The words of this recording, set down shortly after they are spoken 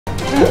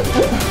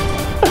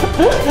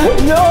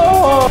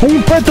¡No! ¡Hay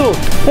un pato!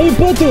 ¡Hay un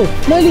pato!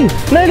 ¡Dale!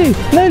 ¡Dale!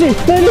 ¡Dale!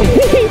 ¡Dale!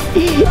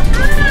 ¡Ay,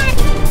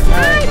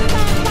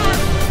 papá!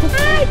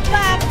 ¡Ay,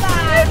 papá!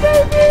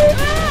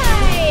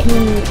 ¡Ay!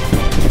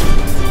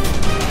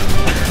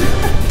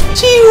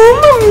 ¡Chivo,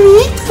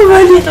 mamita!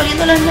 Vale. Me estoy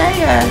doliendo las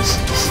nalgas.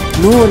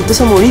 No, no te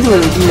vas a morir,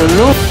 Valentino,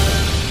 no.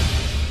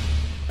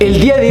 El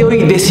día de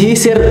hoy decidí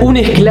ser un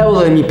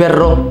esclavo de mi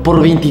perro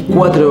por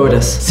 24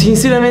 horas.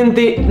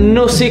 Sinceramente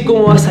no sé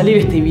cómo va a salir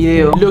este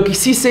video. Lo que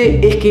sí sé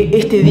es que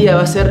este día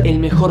va a ser el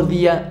mejor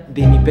día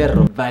de mi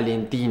perro,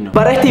 Valentino.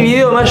 Para este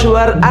video me va a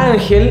ayudar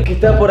Ángel, que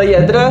está por ahí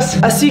atrás.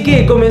 Así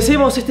que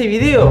comencemos este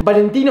video.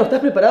 Valentino,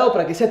 ¿estás preparado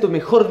para que sea tu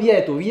mejor día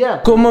de tu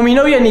vida? Como mi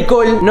novia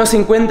Nicole no se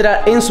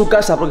encuentra en su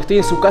casa, porque estoy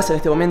en su casa en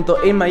este momento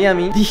en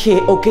Miami,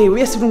 dije, ok,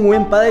 voy a ser un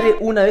buen padre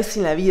una vez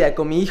en la vida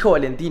con mi hijo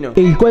Valentino,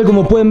 el cual,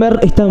 como pueden ver,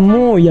 está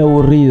muy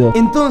aburrido.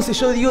 Entonces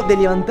yo digo de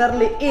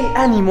levantarle el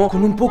ánimo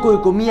con un poco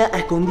de comida a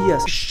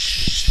escondidas.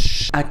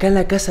 Acá en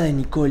la casa de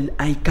Nicole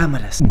hay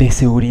cámaras de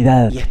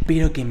seguridad y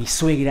espero que mi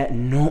suegra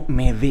no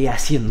me vea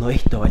haciendo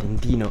esto,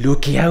 Valentino. Lo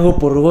que hago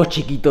por vos,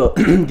 chiquito.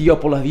 Digo,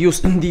 por las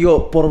views.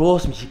 Digo, por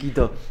vos, mi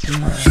chiquito.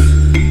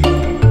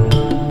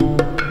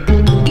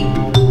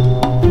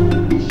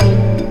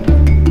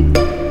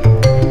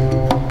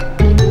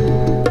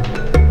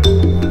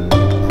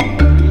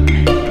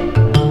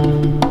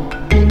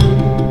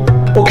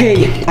 Ok,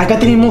 acá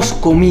tenemos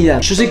comida.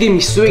 Yo sé que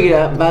mi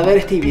suegra va a ver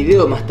este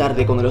video más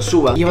tarde cuando lo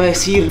suba y va a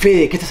decir,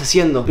 Fede, ¿qué estás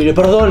haciendo? Pero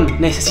perdón,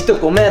 necesito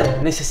comer,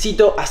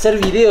 necesito hacer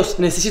videos,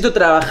 necesito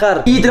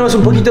trabajar. Y tenemos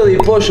un poquito de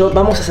pollo,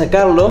 vamos a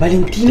sacarlo.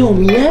 Valentino,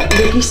 mirá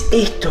lo que es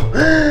esto.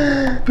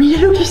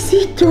 Mirá lo que es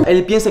esto.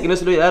 Él piensa que no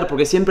se lo voy a dar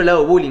porque siempre le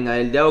hago bullying a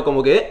él. Le hago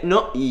como que,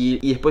 no, y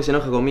después se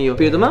enoja conmigo.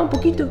 Pero tomá un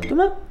poquito,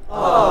 tomá.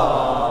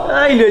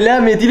 Ay, lo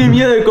lame, tiene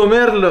miedo de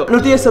comerlo. No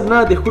te voy a hacer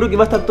nada, te juro que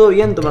va a estar todo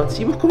bien, Tomás.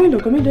 Sí, vos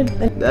comelo, comelo.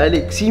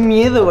 Dale, sin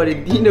miedo,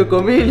 Valentino,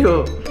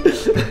 comelo.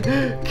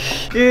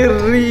 Qué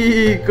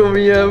rico,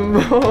 mi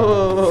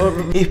amor.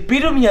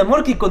 Espero, mi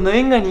amor, que cuando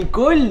venga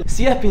Nicole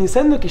sigas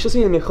pensando que yo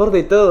soy el mejor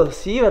de todos.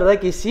 ¿Sí? ¿Verdad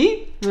que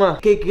sí?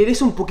 ¿Que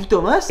querés un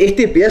poquito más?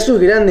 Este pedazo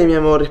es grande, mi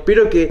amor.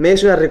 Espero que me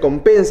des una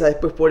recompensa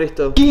después por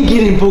esto. ¿Quién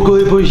quiere un poco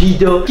de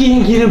pollito?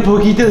 ¿Quién quiere un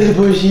poquito de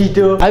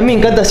pollito? A mí me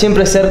encanta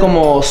siempre ser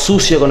como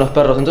sucio con los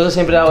perros. Entonces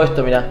siempre hago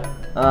esto, mirá.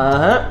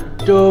 Ajá.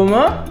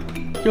 Toma.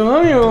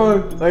 Toma, mi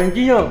amor.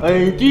 Valentino,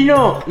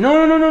 Valentino.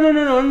 No, no, no, no,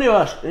 no, no. ¿Dónde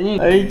vas? Vení.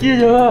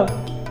 Valentino, va.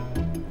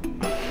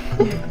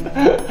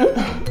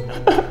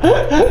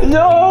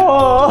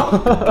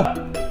 ¡No!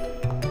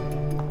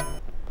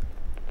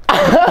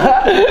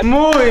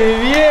 Muy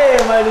bien,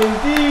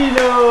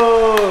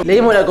 Valentino. Le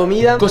dimos la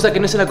comida, cosa que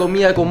no es una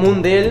comida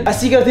común de él.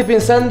 Así que ahora estoy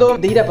pensando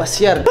de ir a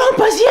pasear. ¿Vamos a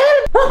pasear?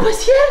 ¿Vamos a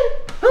pasear?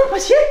 ¿Vamos a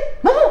pasear?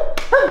 ¿Vamos?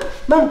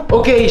 Vamos.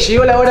 Ok,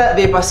 llegó la hora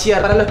de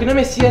pasear. Para los que no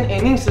me siguen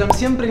en Instagram,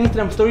 siempre en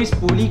Instagram Stories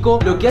publico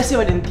lo que hace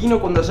Valentino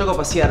cuando lo saco a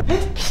pasear. ¿Qué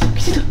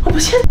es esto? ¿Vamos a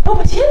pasear? ¿Vamos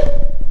a pasear?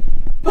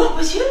 ¿Vamos a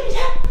pasear?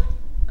 Mirá.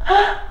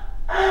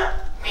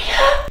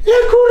 Mirá, la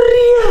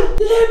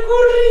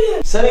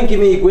corría. ¿Saben qué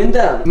me di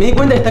cuenta? Me di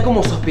cuenta que está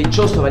como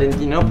sospechoso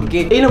Valentino,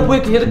 porque él no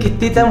puede creer que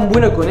esté tan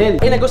bueno con él.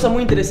 Hay una cosa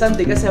muy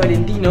interesante que hace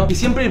Valentino, que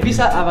siempre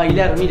empieza a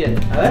bailar, miren.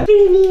 A ver.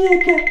 Vení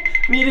acá,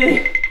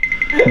 miren.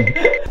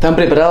 ¿Están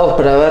preparados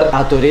para ver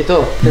a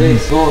Toretto?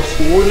 3, 2,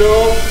 1...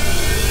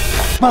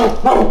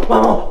 ¡Vamos, vamos,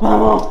 vamos,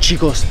 vamos!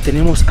 Chicos,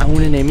 tenemos a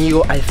un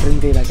enemigo al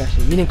frente de la calle.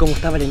 Miren cómo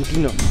está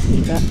Valentino.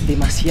 Está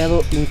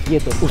demasiado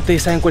inquieto.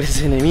 ¿Ustedes saben cuál es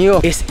ese enemigo?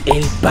 Es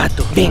el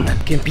pato. Vengan,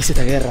 que empiece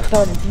esta guerra. Está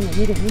Valentino,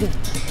 miren, miren.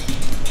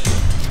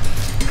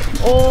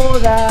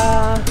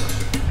 ¡Oda!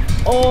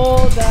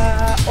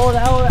 ¡Oda!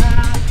 ¡Oda,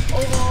 oda!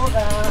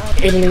 ¡Oda!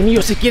 El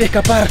enemigo se quiere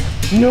escapar.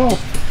 ¡No!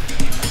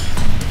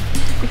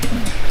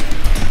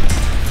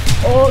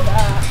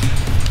 ¡Oda!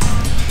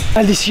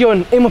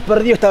 Maldición, hemos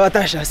perdido esta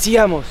batalla.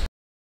 Sigamos.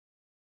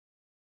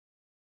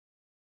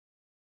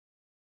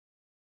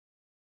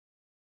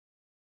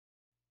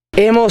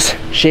 Hemos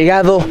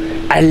llegado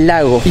al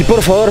lago. Y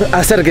por favor,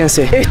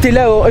 acérquense. Este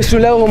lago es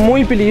un lago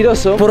muy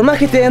peligroso. Por más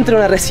que esté dentro de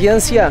una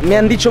residencia, me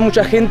han dicho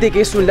mucha gente que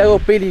es un lago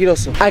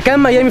peligroso. Acá en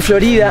Miami,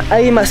 Florida,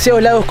 hay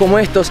demasiados lagos como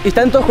estos y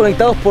están todos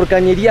conectados por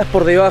cañerías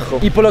por debajo.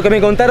 Y por lo que me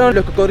contaron,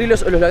 los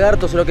cocodrilos o los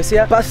lagartos o lo que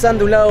sea pasan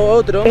de un lado a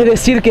otro. Es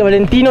decir que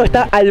Valentino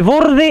está al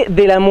borde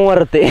de la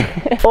muerte.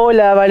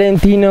 Hola,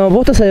 Valentino.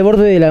 ¿Vos estás al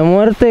borde de la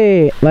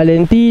muerte?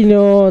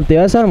 Valentino, ¿te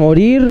vas a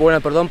morir? Bueno,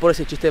 perdón por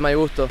ese chiste de mal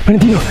gusto.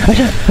 Valentino,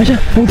 allá,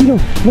 allá, Valentino,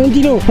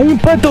 Valentino, hay un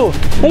pato.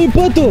 ¡Hay un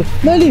pato!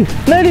 ¡Dale!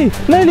 ¡Dale!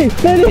 ¡Dale!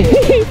 ¡Dale!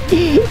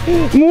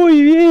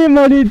 ¡Muy bien,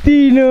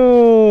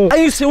 Valentino!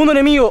 Hay un segundo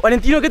enemigo.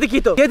 Valentino, quédate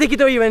quieto. Quédate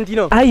quieto ahí,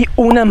 Valentino. Hay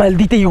una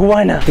maldita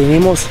iguana.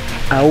 Tenemos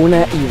a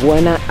una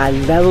iguana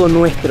al lado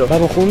nuestro.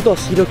 ¿Vamos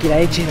juntos? Quiero que la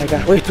eches de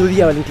acá. Hoy es tu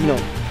día, Valentino.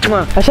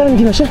 Allá,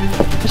 Valentino, allá.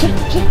 Allá,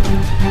 allá.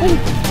 Dale,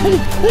 dale,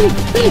 dale,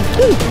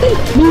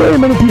 dale.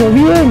 Bien, Valentino,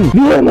 bien.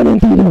 Bien,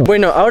 Valentino.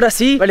 Bueno, ahora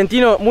sí,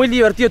 Valentino, muy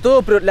divertido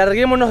todo, pero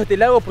larguémonos de este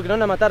lago porque nos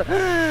van a matar.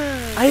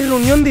 ¡Hay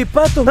reunión de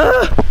patos! ¡Ah!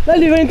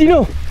 ¡Dale,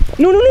 Valentino!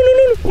 ¡No, no,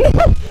 no, no,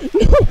 no!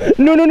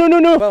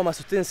 No. Wow, me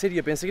asusté en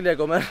serio, pensé que le iba a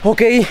comer.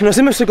 Ok, nos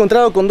hemos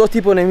encontrado con dos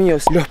tipos de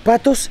enemigos: los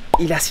patos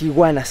y las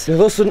iguanas. Los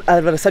dos son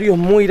adversarios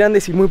muy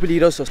grandes y muy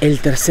peligrosos. El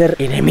tercer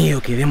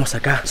enemigo que vemos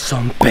acá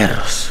son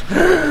perros.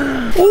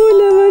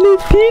 ¡Hola,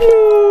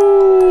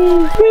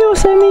 Valentino!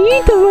 ¡Nuevos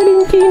amiguitos,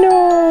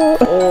 Valentino!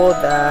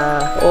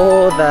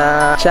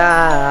 Hola,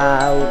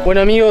 chao.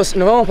 Bueno, amigos,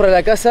 nos vamos para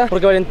la casa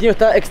porque Valentino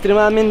está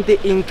extremadamente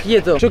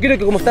inquieto. Yo creo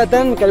que como está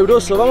tan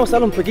caluroso, vamos a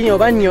darle un pequeño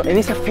baño en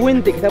esa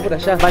fuente que está por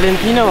allá.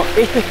 Valentino,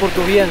 esto es por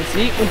tu bien,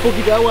 ¿sí? Un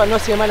poquito de agua no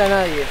hace mal a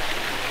nadie.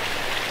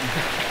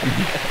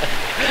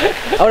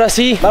 Ahora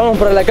sí, vamos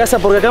para la casa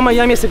porque acá en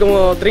Miami hace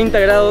como 30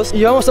 grados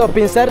y vamos a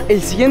pensar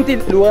el siguiente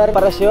lugar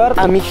para llevar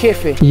a mi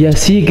jefe. Y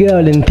así queda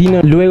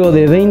Valentino luego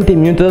de 20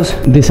 minutos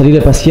de salir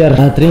a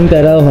pasear a 30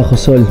 grados bajo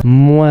sol.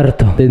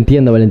 Muerto. Te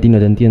entiendo, Valentino,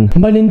 te entiendo.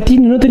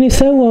 Valentino, no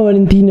tenés agua,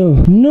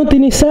 Valentino. No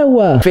tenés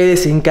agua. Fede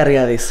se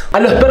encarga de eso.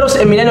 A los perros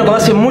en Milano, cuando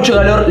hace mucho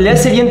calor, le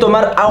hace bien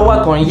tomar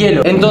agua con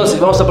hielo. Entonces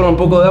vamos a poner un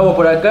poco de agua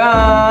por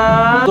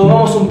acá.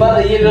 Tomamos un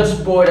par de hielos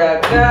por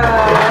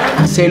acá.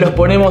 Se los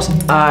ponemos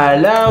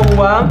al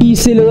agua y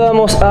se lo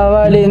damos a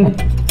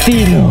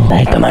Valentino.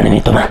 Dale, toma,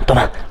 nene, toma,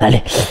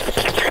 dale.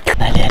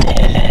 Dale.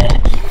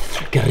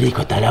 Qué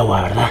rico está el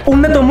agua, ¿verdad?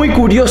 Un dato muy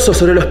curioso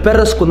sobre los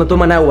perros cuando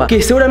toman agua,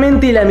 que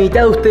seguramente la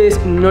mitad de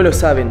ustedes no lo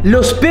saben.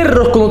 Los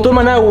perros cuando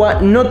toman agua,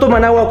 no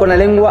toman agua con la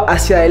lengua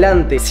hacia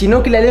adelante,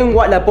 sino que la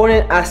lengua la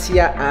ponen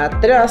hacia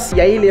atrás y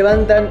ahí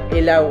levantan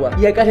el agua.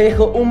 Y acá les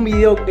dejo un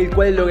video el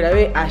cual lo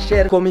grabé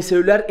ayer con mi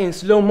celular en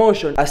slow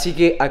motion, así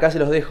que acá se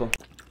los dejo.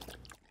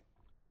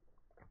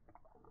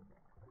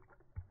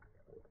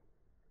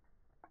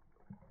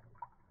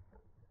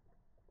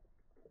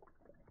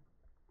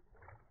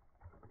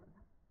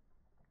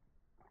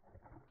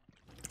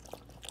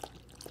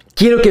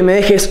 Quiero que me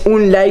dejes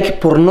un like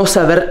por no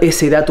saber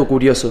ese dato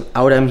curioso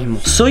ahora mismo.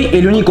 ¿Soy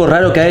el único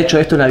raro que ha hecho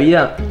esto en la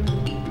vida?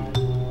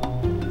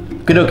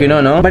 Creo que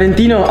no, ¿no?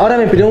 Valentino ahora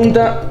me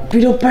pregunta,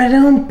 pero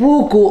para un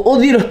poco.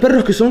 Odio los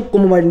perros que son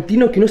como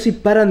Valentino, que no se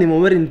paran de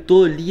mover en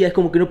todo el día. Es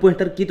como que no pueden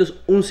estar quietos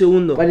un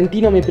segundo.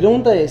 Valentino, mi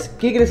pregunta es,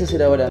 ¿qué querés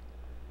hacer ahora?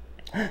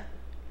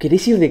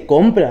 ¿Querés ir de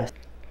compras?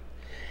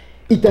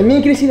 ¿Y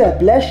también querés ir a la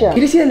playa?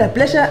 ¿Querés ir a la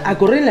playa a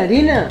correr en la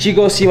arena?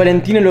 Chicos, si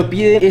Valentino lo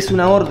pide, es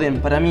una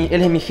orden para mí.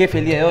 Él es mi jefe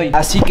el día de hoy.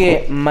 Así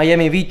que,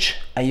 Miami Beach,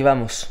 ahí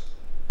vamos.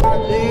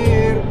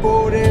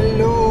 Por el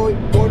hoy,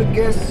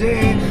 porque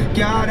sé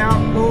que ahora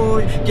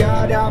voy.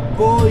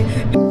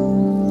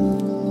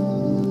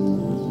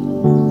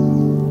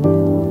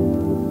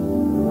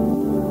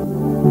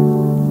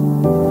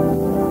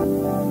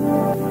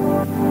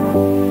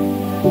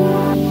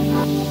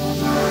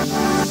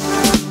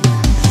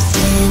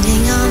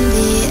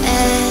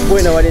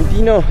 Bueno,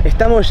 Valentino,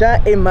 estamos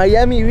ya en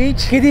Miami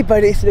Beach. ¿Qué te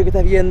parece lo que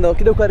estás viendo?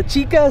 ¿Quieres buscar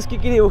chicas? ¿Qué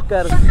quieres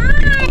buscar?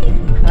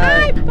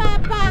 ¡Ay,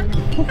 papá!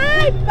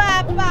 ¡Ay,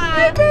 papá!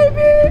 ¡Ay,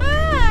 baby!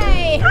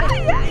 ¡Ay!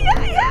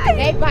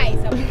 ¡Ay,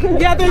 paisa!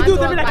 ¡Quédate tú!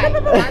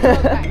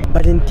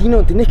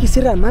 Valentino, tenés que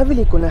ser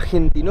amable con la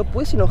gente. No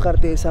puedes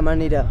enojarte de esa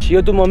manera.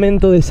 Llegó tu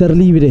momento de ser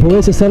libre.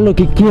 Podés hacer lo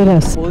que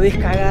quieras. Podés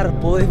cagar,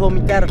 podés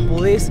vomitar,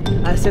 podés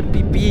hacer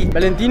pipí.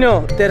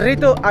 Valentino, te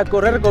reto a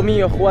correr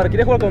conmigo, jugar.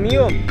 ¿Querés jugar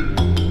conmigo?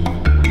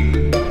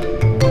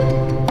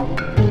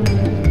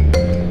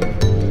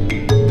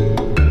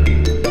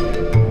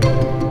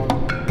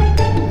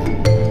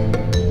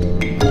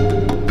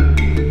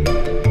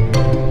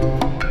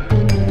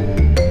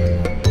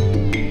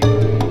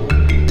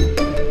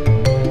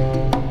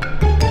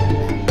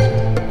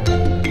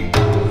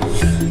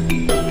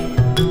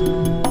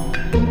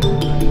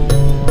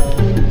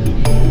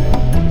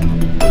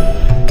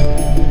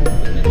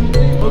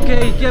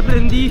 ¿Qué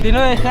aprendí? De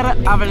no dejar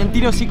a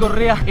Valentino sin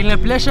correa en la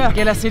playa,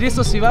 que al hacer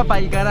eso se va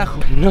para el carajo.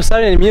 No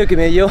saben el miedo que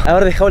me dio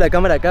haber dejado la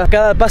cámara acá.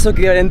 Cada paso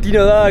que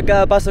Valentino daba,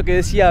 cada paso que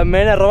decía, me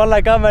van a robar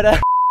la cámara.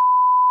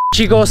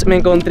 Chicos, me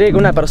encontré con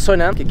una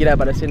persona que quiere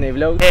aparecer en el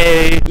vlog.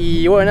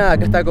 Y bueno, nada,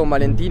 acá está con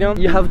Valentino.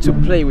 You have to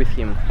play with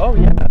him. Oh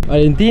yeah.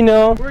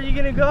 Valentino. Where are you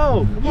gonna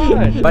go? Come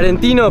on.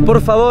 Valentino, por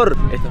favor.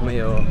 Esto es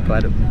medio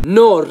raro.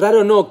 No,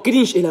 raro no.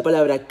 Cringe es la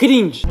palabra.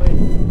 Cringe.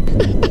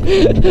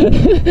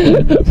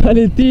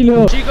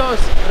 Valentino. Chicos,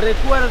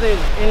 recuerden,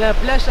 en la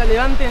playa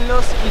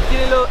levántenlos y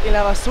tírenlo en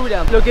la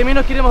basura. Lo que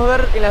menos queremos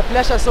ver en la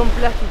playa son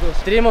plásticos.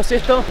 Tenemos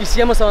esto y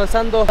sigamos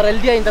avanzando para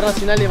el Día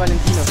Internacional de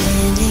Valentino.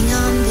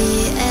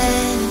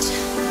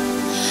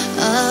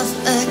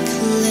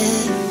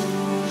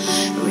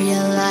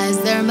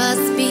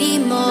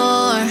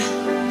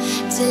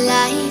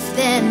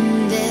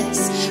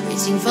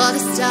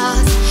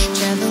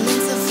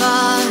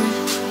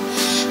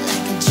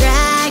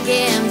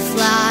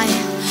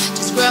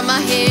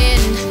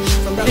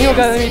 Tengo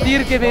que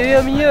admitir que me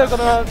dio miedo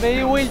cuando me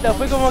di vuelta,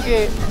 fue como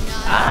que...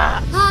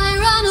 ¡ah!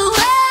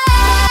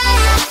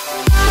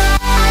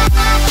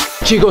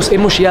 Chicos,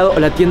 hemos llegado a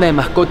la tienda de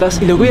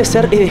mascotas y lo que voy a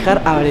hacer es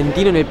dejar a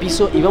Valentino en el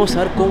piso y vamos a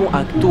ver cómo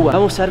actúa.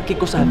 Vamos a ver qué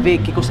cosas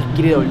ve, qué cosas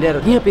quiere oler.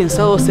 Tenía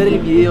pensado hacer el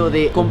video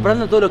de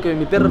comprando todo lo que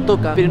mi perro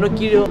toca, pero no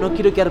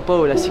quiero quedar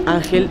pobre, así.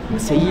 Ángel,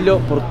 seguilo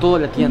por toda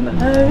la tienda.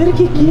 A ver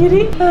qué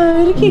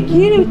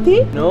quiere,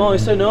 usted. No,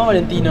 eso no,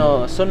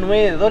 Valentino, son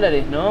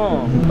 $9,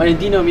 no.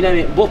 Valentino,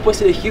 mírame, vos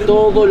puedes elegir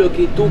todo lo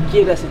que tú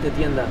quieras en esta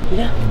tienda.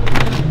 Mira.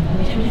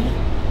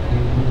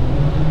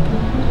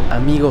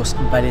 Amigos,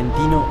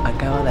 Valentino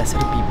acaba de hacer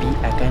pipí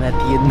acá en la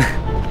tienda.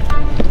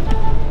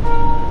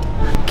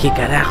 ¿Qué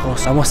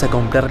carajos? Vamos a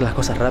comprar las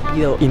cosas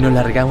rápido y nos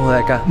largamos de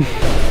acá.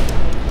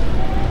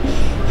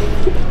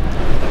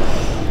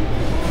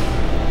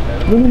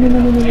 No.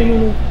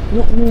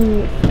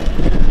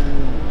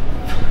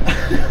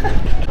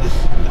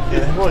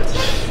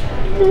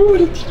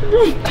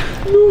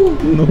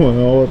 No van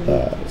a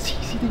botar. Sí,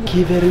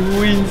 qué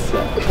vergüenza.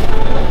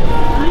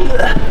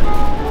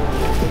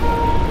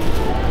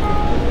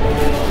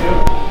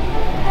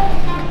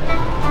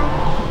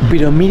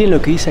 Pero miren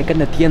lo que dice acá en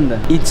la tienda.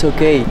 It's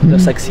okay,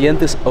 los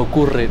accidentes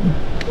ocurren.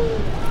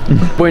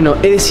 Bueno,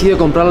 he decidido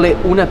comprarle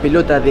una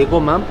pelota de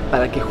goma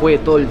para que juegue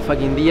todo el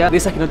fucking día. De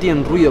esas que no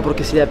tienen ruido,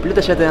 porque si la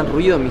pelota ya te dan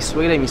ruido, mi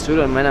suegra y mi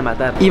suegro me van a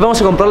matar. Y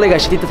vamos a comprarle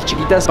galletitas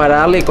chiquitas para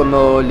darle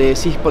cuando le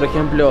decís, por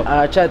ejemplo,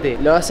 agachate.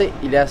 Lo hace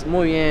y le das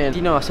muy bien.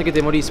 Tino, hace que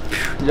te morís.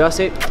 Lo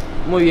hace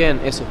muy bien,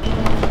 eso.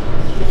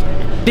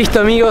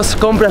 Listo amigos,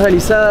 compras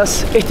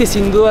realizadas. Este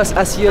sin dudas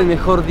ha sido el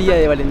mejor día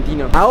de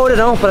Valentino. Ahora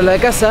nos vamos para la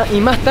casa y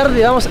más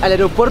tarde vamos al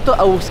aeropuerto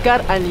a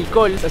buscar a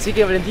Nicole. Así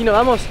que Valentino,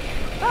 ¿vamos?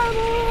 ¡Vamos!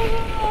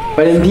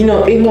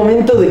 Valentino, es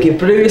momento de que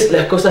pruebes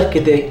las cosas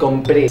que te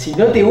compré. Si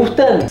no te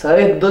gustan,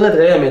 ¿sabes dónde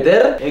te voy a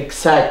meter?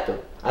 Exacto.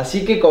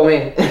 Así que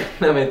come.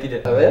 No,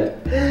 mentira. A ver.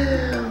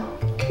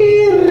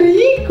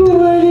 ¡Qué rico,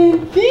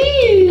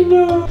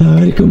 Valentino! A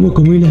ver cómo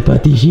comí las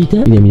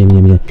pastillitas.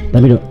 Mira.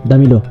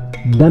 Dámelo.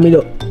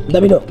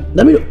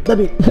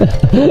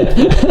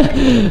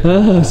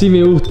 Ah, sí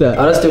me gusta.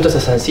 ¿Ahora sí te gusta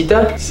esa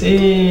salsita? Sí.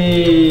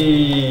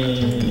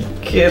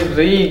 ¡Qué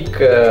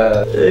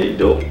rica! Ay,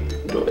 no.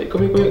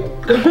 Come.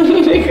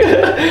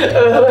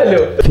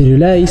 Agárralo.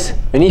 Firulais.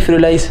 Vení,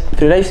 Firulais,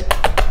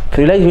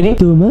 vení.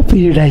 Toma,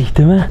 Firulais,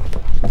 toma.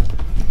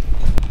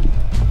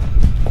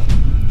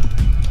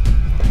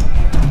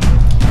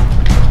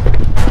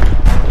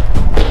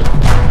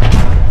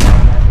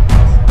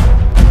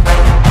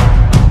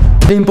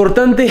 Lo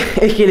importante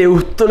es que le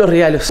gustó los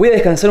regalos. Voy a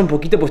descansar un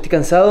poquito porque estoy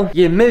cansado.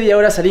 Y en media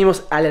hora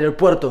salimos al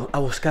aeropuerto a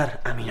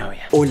buscar a mi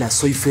novia. Hola,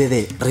 soy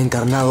Fede,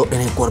 reencarnado en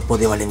el cuerpo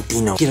de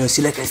Valentino. Quiero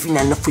decirle que al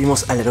final no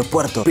fuimos al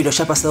aeropuerto, pero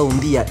ya ha pasado un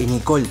día y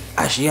Nicole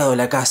ha llegado a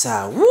la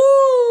casa.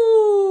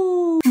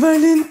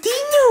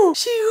 ¡Valentino!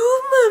 ¡Llegó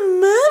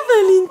mamá,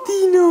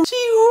 Valentino!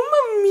 ¡Llegó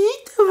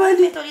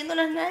mamita, Me estoy doliendo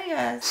las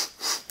nalgas.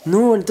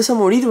 No, te vas a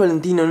morir,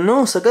 Valentino.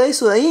 No, saca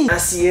eso de ahí.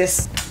 Así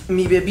es.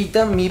 Mi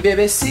bebita, mi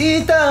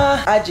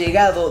bebecita ha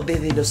llegado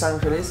desde Los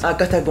Ángeles.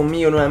 Acá está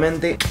conmigo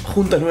nuevamente,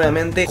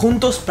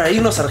 juntos para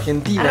irnos a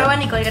Argentina.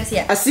 @Nicole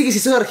García. Así que si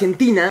sos de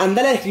Argentina, anda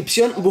a la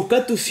descripción,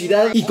 busca tu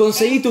ciudad y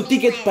conseguí tu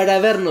ticket para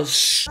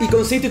vernos.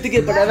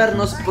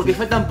 Porque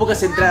faltan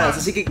pocas entradas,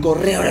 así que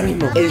corre ahora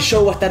mismo. El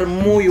show va a estar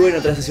muy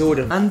bueno, te lo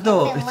aseguro.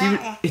 Anto,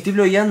 estoy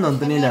blogueando,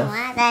 Antonella.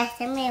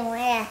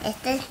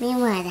 Esta es mi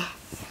muera.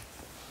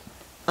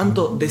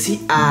 Anto,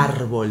 decí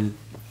árbol.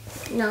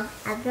 No,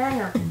 acá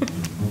no.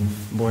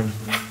 Bueno.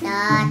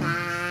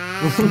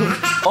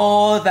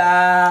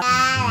 Oda.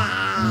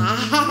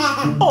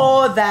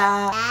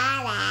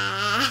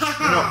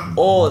 No,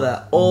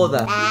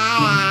 Oda.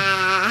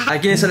 ¿A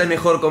quién sale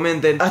mejor?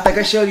 Comenten. Hasta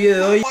acá llega el video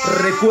de hoy.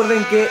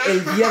 Recuerden que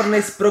el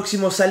viernes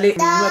próximo sale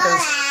mi nueva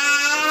canción.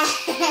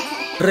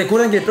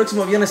 Recuerden que el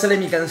próximo viernes sale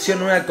mi canción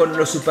nueva con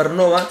los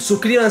Supernova.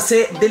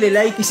 Suscríbanse, denle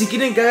like. Y si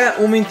quieren que haga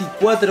un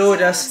 24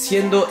 horas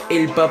siendo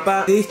el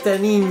papá de esta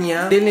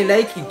niña, denle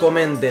like y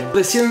comenten.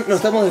 Recién nos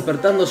estamos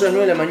despertando, son las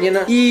 9 de la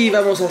mañana y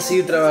vamos a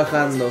seguir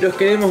trabajando. Los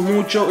queremos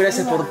mucho,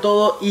 gracias por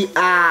todo y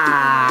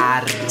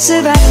 ¡ar!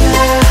 Se va.